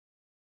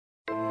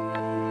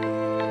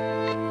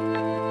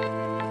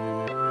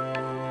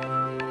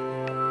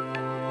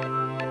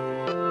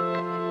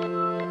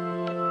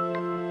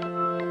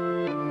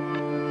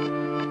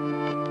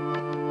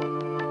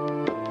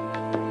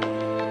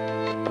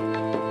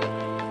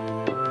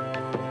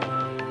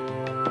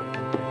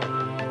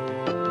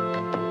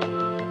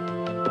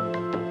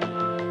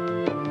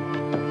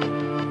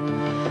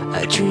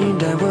I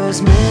dreamed I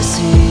was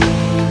missing.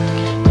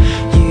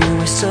 You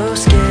were so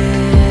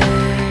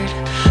scared,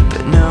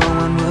 but no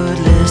one would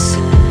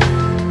listen,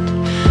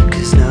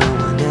 'cause no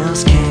one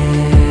else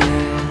cared.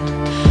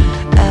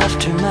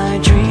 After my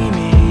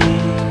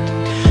dreaming,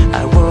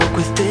 I woke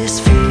with this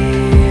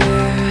fear.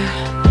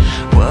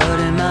 What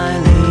am I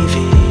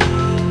leaving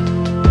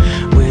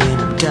when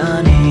I'm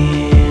done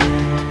here?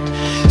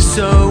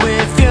 So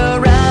if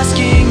you're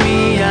asking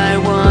me, I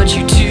want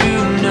you to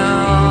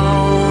know,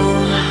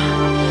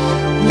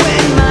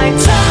 when my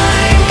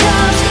time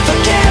comes,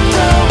 forget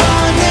the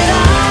wrong that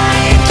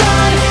I've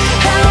done.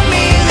 Help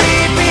me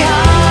leave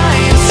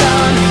behind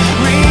some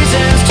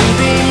reasons to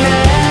be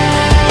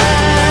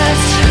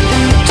missed.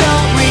 And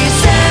don't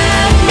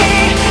resent me,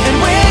 and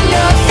when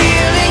you're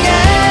feeling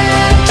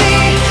empty,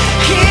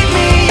 keep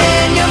me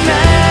in your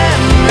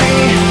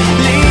memory.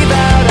 Leave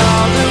out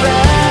all the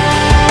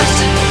rest,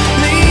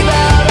 leave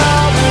out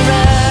all the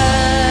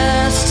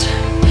rest.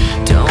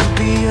 Don't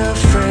be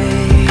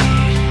afraid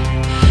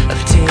of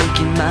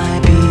taking my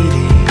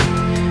beating,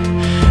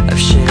 of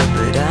shit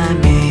that I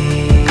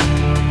made.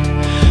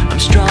 I'm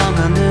strong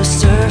on the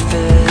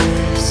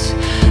surface,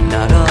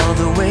 not all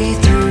the way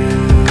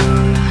through.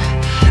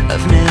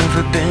 I've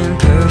never been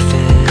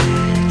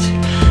perfect,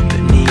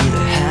 but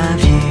neither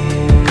have you.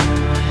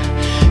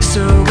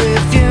 So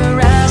if you're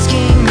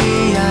asking me,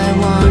 I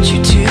want you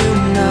to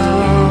know,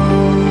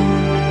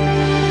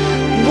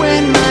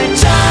 when my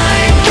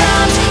time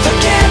comes,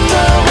 forget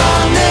the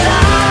wrong that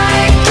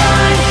I've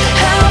done.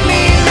 Help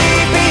me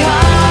leave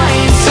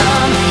behind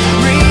some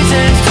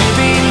reasons to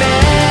be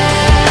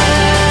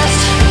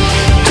missed.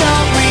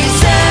 Don't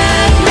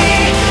resent me,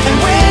 and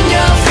when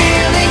you're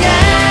feeling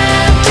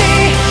empty,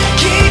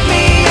 keep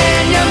me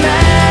in your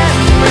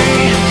memory.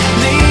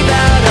 Leave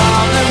out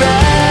all the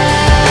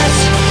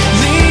rest,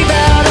 leave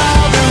out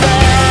all the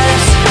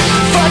rest.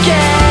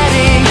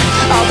 Forgetting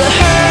all the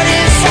hurt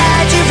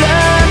inside you've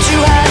learned you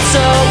had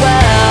so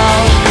well.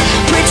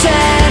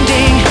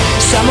 Pretending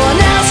someone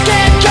else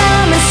can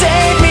come and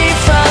save me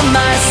from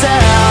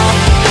myself.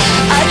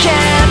 I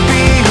can't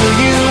be who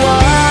you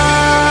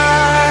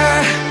are.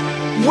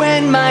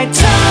 When my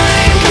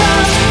time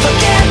comes,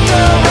 forget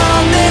the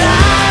wrong that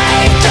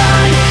I've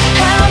done.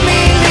 Help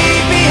me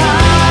leave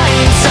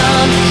behind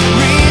some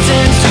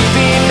reasons to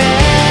be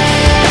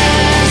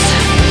missed.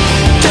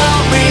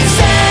 Don't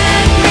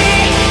resent me,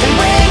 and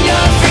when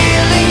you're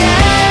feeling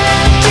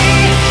empty,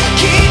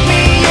 keep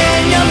me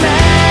in your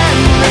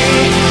memory.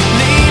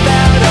 Leave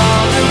out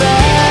all the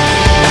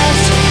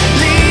rest,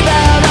 leave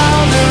out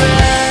all the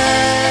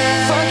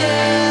rest.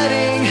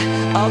 Forgetting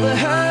all the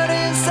hurt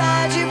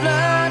inside you've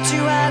learned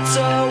you had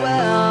so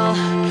well.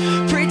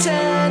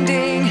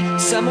 Pretending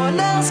someone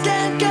else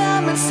can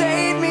come and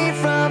save me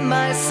from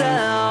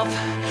myself.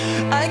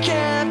 I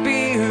can't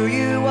be who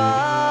you are.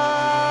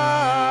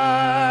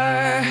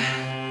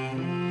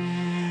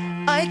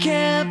 I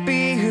can't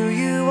be who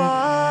you are.